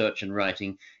your research and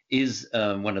writing is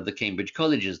one of the Cambridge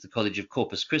colleges, the College of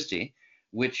Corpus Christi,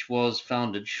 which was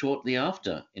founded shortly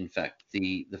after, in fact,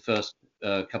 the first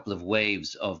couple of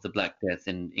waves of the Black Death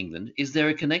in England. Is there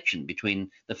a connection between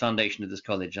the foundation of this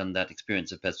college and that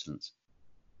experience of pestilence?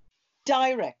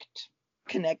 Direct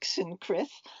connection, Chris.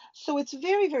 So it's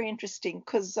very, very interesting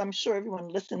because I'm sure everyone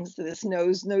listens to this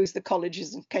knows the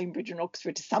colleges of Cambridge and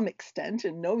Oxford to some extent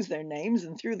and knows their names,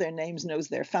 and through their names knows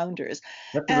their founders.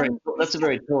 That's a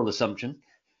very tall assumption.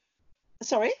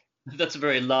 Sorry? That's a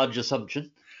very large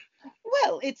assumption.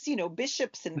 Well, it's,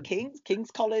 bishops and kings,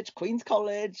 King's College, Queen's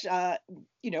College,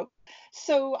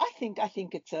 So I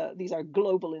think it's these are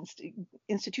global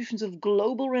institutions of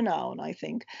global renown, I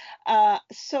think. And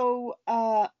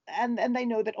they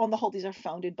know that on the whole these are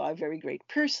founded by very great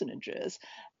personages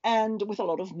and with a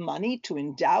lot of money to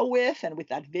endow with, and with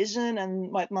that vision,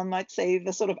 and one might say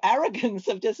the sort of arrogance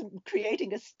of just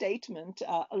creating a statement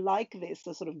like this,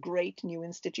 a sort of great new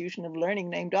institution of learning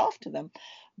named after them.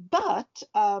 But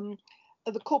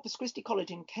the Corpus Christi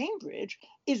College in Cambridge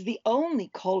is the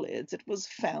only college that was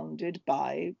founded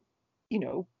by,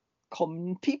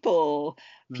 common people,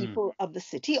 people of the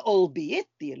city, albeit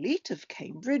the elite of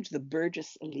Cambridge, the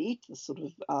Burgess elite, the sort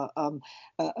of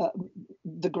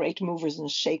the great movers and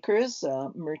shakers,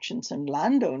 merchants and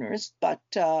landowners, but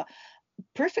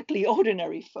perfectly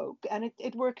ordinary folk. And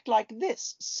it worked like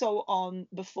this. So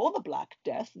before the Black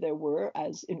Death, there were,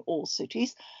 as in all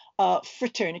cities,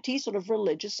 fraternities, sort of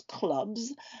religious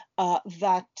clubs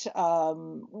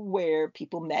where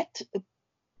people met,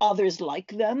 others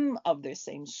like them of their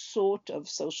same sort of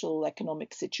social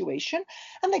economic situation,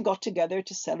 and they got together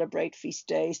to celebrate feast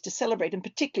days, to celebrate, and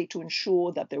particularly to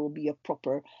ensure that there will be a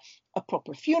proper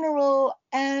funeral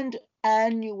and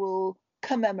annual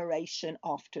commemoration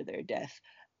after their death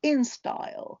in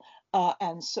style.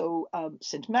 And so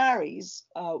St. Mary's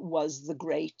was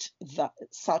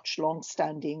such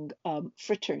long-standing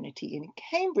fraternity in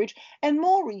Cambridge, and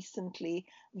more recently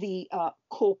the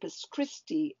Corpus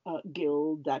Christi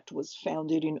Guild that was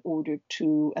founded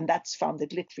and that's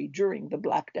founded literally during the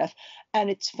Black Death, and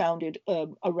it's founded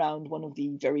around one of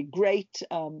the very great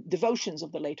devotions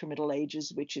of the later Middle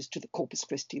Ages, which is to the Corpus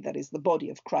Christi, that is the body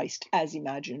of Christ as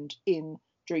imagined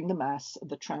during the Mass,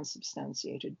 the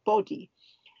transubstantiated body.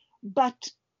 But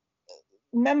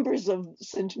members of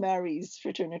St. Mary's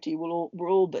fraternity were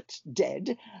all but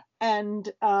dead.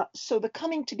 And so the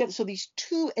coming together, so these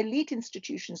two elite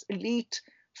institutions, elite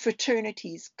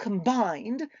fraternities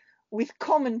combined with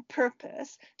common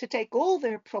purpose to take all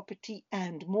their property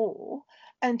and more,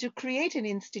 and to create an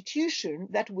institution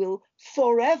that will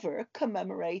forever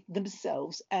commemorate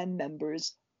themselves and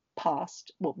members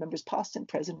past and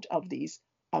present of these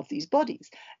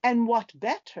bodies. And what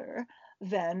better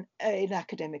than an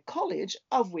academic college,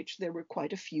 of which there were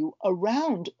quite a few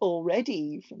around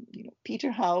already, from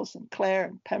Peterhouse and Clare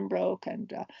and Pembroke,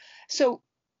 and so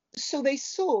they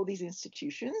saw these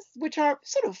institutions, which are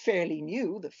sort of fairly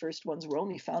new. The first ones were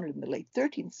only founded in the late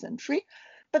 13th century,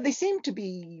 but they seem to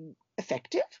be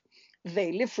effective.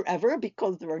 They live forever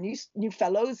because there are new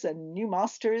fellows and new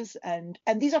masters, and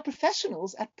these are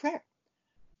professionals at prayer.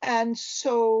 And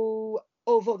so,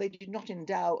 although they did not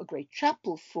endow a great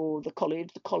chapel for the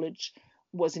college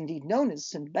was indeed known as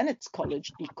St. Benet's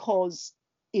College because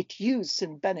it used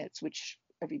St. Benet's, which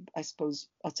I suppose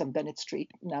on St. Bennet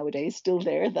Street nowadays, still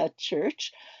there, that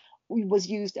church, was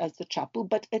used as the chapel.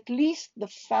 But at least the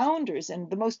founders, and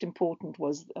the most important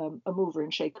was a mover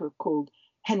and shaker called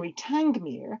Henry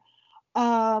Tangmere,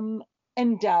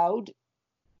 endowed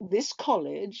this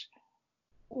college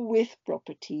with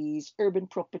properties, urban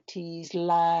properties,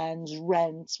 lands,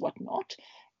 rents, whatnot,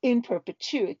 in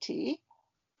perpetuity,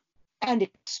 and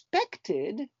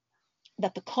expected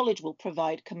that the college will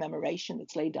provide commemoration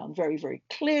that's laid down very, very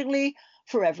clearly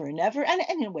forever and ever. And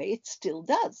in a way, it still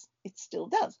does. It still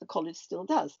does. The college still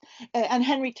does. And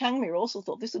Henry Tangmere also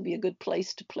thought this would be a good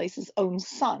place to place his own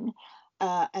son.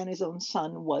 And his own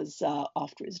son was,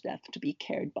 after his death, to be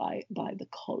cared by the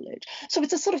college. So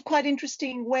it's a sort of quite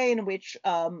interesting way in which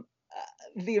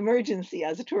the emergency,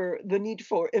 as it were, the need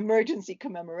for emergency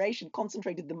commemoration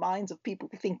concentrated the minds of people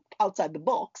to think outside the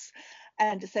box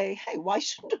and to say, hey, why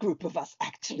shouldn't a group of us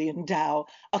actually endow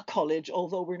a college,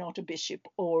 although we're not a bishop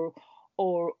or a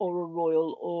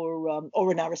royal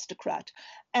or an aristocrat?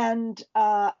 And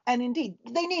indeed,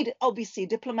 they need, obviously,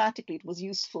 diplomatically, it was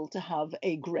useful to have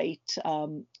a great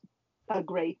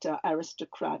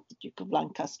aristocrat, the Duke of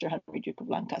Lancaster, Henry Duke of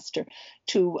Lancaster,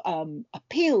 to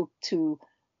appeal to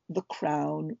the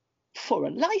crown for a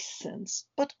license.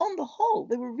 But on the whole,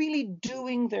 they were really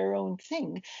doing their own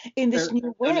thing in this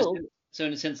new world. So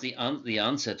in a sense, the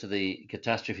answer to the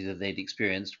catastrophe that they'd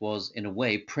experienced was, in a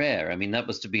way, prayer. I mean, that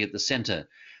was to be at the center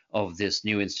of this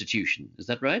new institution. Is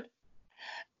that right?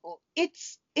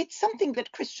 It's something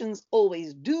that Christians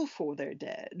always do for their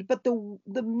dead, but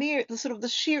the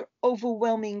sheer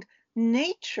overwhelming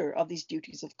nature of these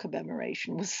duties of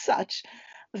commemoration was such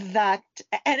that,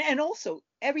 and also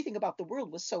everything about the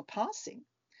world was so passing,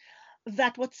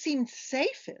 that what seemed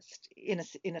safest in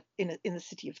the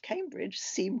city of Cambridge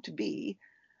seemed to be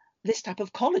this type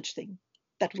of college thing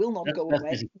that will not go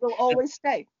away, will always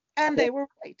stay. And they were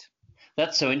right.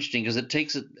 That's so interesting, because it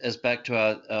takes us back to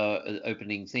our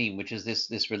opening theme, which is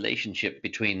this relationship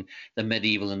between the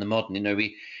medieval and the modern. You know,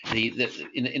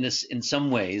 in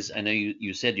some ways, I know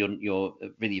you said you're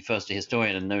really first a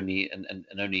historian and only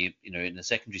you know, in a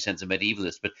secondary sense, a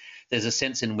medievalist, but there's a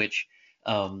sense in which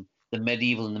the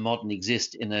medieval and the modern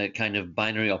exist in a kind of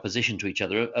binary opposition to each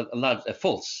other, a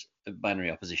false binary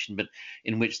opposition, but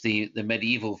in which the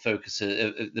medieval focus,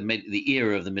 the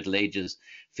era of the Middle Ages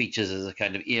features as a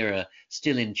kind of era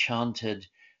still enchanted,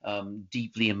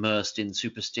 deeply immersed in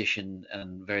superstition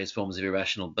and various forms of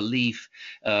irrational belief,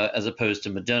 as opposed to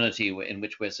modernity, in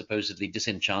which we're supposedly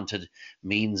disenchanted,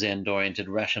 means-end-oriented,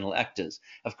 rational actors.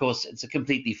 Of course, it's a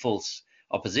completely false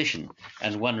opposition,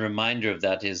 and one reminder of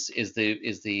that is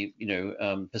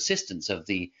the persistence of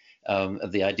the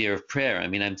idea of prayer. I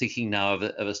mean, I'm thinking now of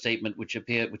a statement which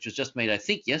was just made, I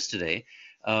think, yesterday.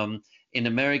 In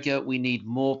America, we need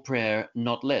more prayer,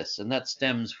 not less, and that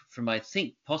stems from, I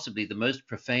think, possibly the most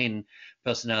profane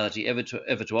personality ever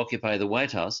to occupy the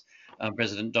White House,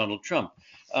 President Donald Trump.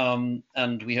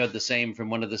 And we heard the same from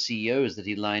one of the CEOs that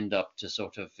he lined up to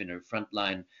sort of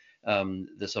frontline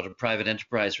the sort of private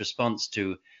enterprise response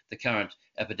to the current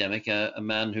epidemic, a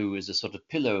man who is a sort of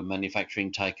pillow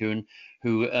manufacturing tycoon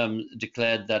who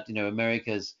declared that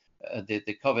America's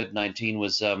the COVID-19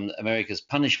 was America's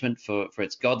punishment for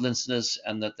its godlessness,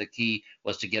 and that the key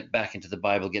was to get back into the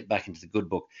Bible, get back into the good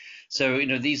book. So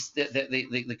these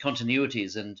the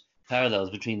continuities and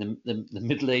parallels between the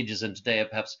Middle Ages and today are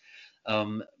perhaps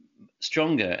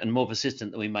stronger and more persistent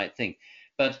than we might think.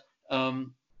 But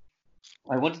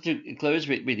I wanted to close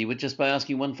really with just by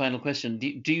asking one final question.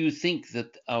 Do you think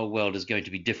that our world is going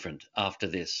to be different after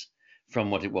this from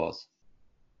what it was?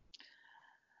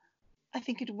 I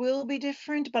think it will be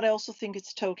different, but I also think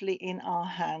it's totally in our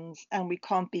hands, and we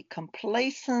can't be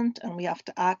complacent, and we have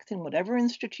to act in whatever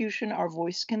institution our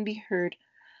voice can be heard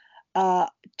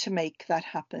to make that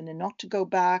happen, and not to go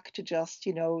back to just,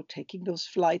 taking those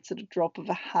flights at a drop of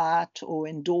a hat or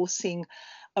endorsing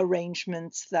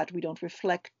arrangements that we don't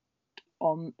reflect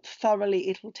on thoroughly.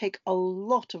 It will take a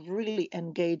lot of really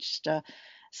engaged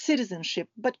citizenship.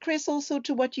 But Chris, also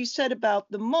to what you said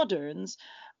about the moderns,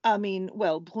 I mean,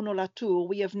 well, Bruno Latour,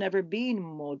 we have never been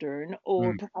modern,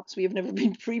 or perhaps we have never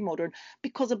been pre-modern,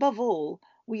 because above all,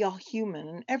 we are human.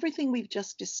 And everything we've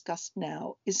just discussed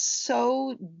now is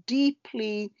so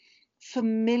deeply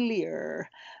familiar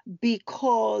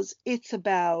because it's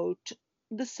about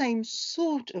the same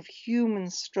sort of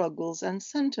human struggles and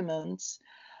sentiments,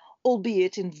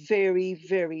 albeit in very,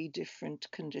 very different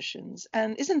conditions.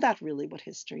 And isn't that really what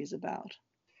history is about?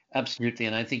 Absolutely.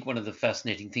 And I think one of the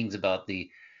fascinating things about the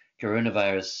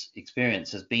coronavirus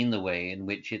experience has been the way in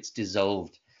which it's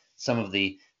dissolved some of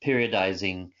the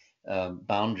periodizing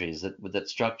boundaries that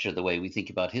structure the way we think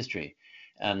about history.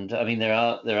 And I mean, there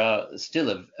are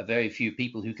still a very few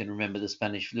people who can remember the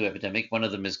Spanish flu epidemic. One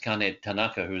of them is Kane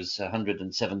Tanaka, who's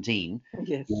 117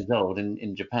 years old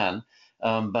in Japan.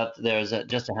 But there's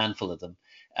just a handful of them.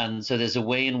 And so there's a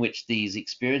way in which these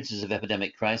experiences of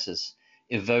epidemic crisis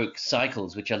evoke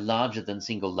cycles which are larger than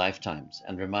single lifetimes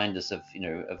and remind us of,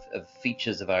 of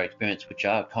features of our experience which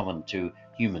are common to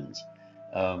humans.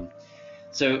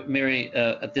 So, Miri,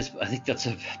 I think that's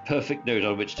a perfect note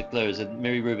on which to close. And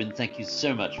Miri Rubin, thank you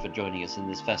so much for joining us in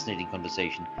this fascinating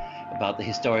conversation about the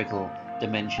historical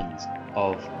dimensions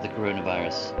of the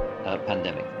coronavirus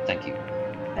pandemic. Thank you.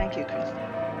 Thank you,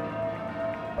 Chris.